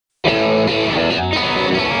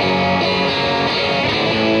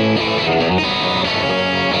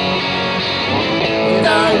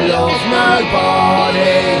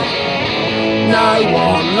nobody, no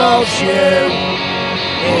one loves you.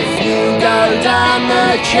 If you go down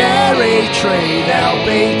the cherry tree, they'll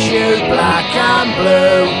beat you black and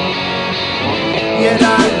blue. You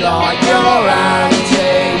don't like your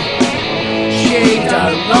auntie, she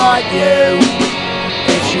don't like you.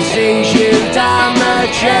 If she sees you down the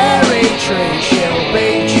cherry tree, she'll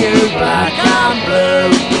beat you black and blue.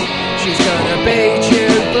 She's gonna beat you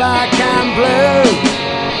black and blue.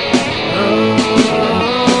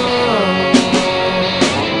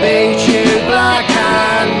 Beat you black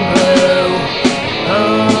and blue.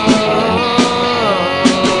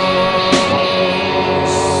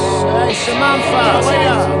 Hey Samantha, where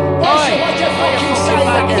ya? Oi, what you fucking say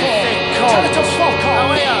that for? Tell her to fuck off.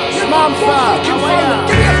 Where ya? Samantha, where ya?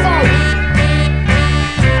 Give me a phone.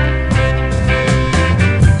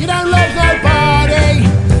 You don't love nobody,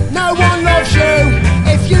 no one loves you.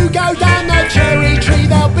 If you go down the cherry tree,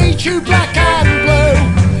 they'll beat you black and blue.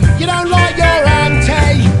 You don't like your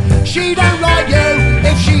auntie, she don't like you.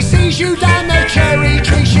 If she sees you down the cherry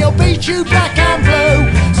tree, she'll beat you black and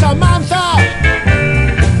blue. Samantha,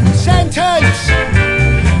 sentence,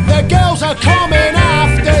 the girls are coming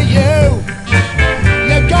after you.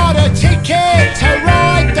 You got a ticket to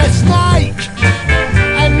ride the snake,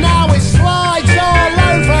 and now it slides all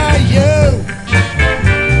over you.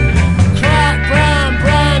 Crack, brown,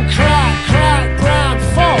 brown, crack, crack, brown,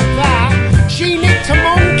 fuck that. She nicked a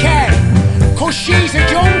monkey, 'cause she's a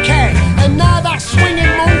junkie, and now that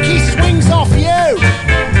swinging monkey swings off you.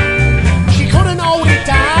 She couldn't hold it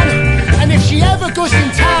down, and if she ever goes in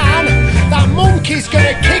town, that monkey's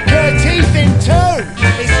gonna kick her teeth in two.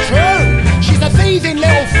 It's true, she's a thieving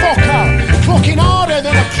little fucker, clucking harder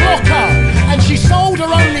than a clocker, and she sold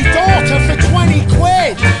her only daughter for 20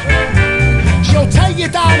 quid. She'll take you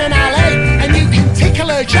down an alley, and you can tickle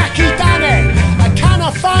her Jackie Danny. A can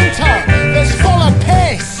of Fanta that's full of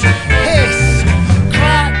piss, hiss.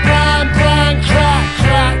 Crack, brown, brown, crack,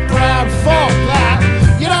 crack, brown, fuck that.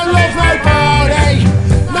 You don't love nobody,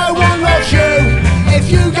 no one loves you. If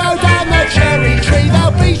you go down the cherry tree,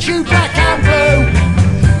 they'll beat you black and blue.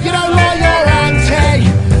 You don't like your auntie,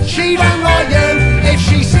 she don't like you. If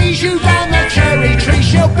she sees you down the cherry tree,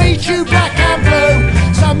 she'll beat you black and blue.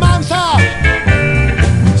 Samantha,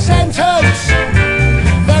 sentence,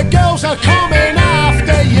 the girls are coming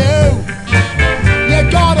after you. You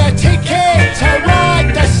got a ticket to ride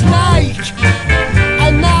the snake,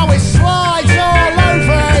 and now it slides all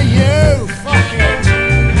over you. Fuck it.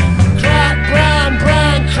 Crack, brown,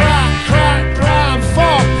 brown, crack, crack, brown,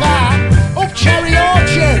 fuck that. Up Cherry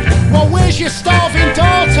Orchard, well where's your starving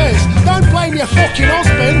daughters? Don't blame your fucking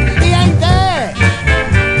husband, he ain't there.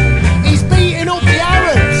 He's beating up the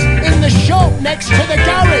Arabs in the shop next to the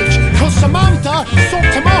garage, 'cause Samantha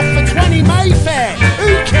sucked him off for 20 Mayfair.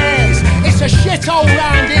 Who cares? It's a shithole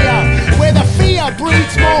round here, where the fear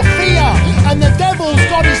breeds more fear, and the devil's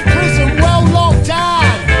got his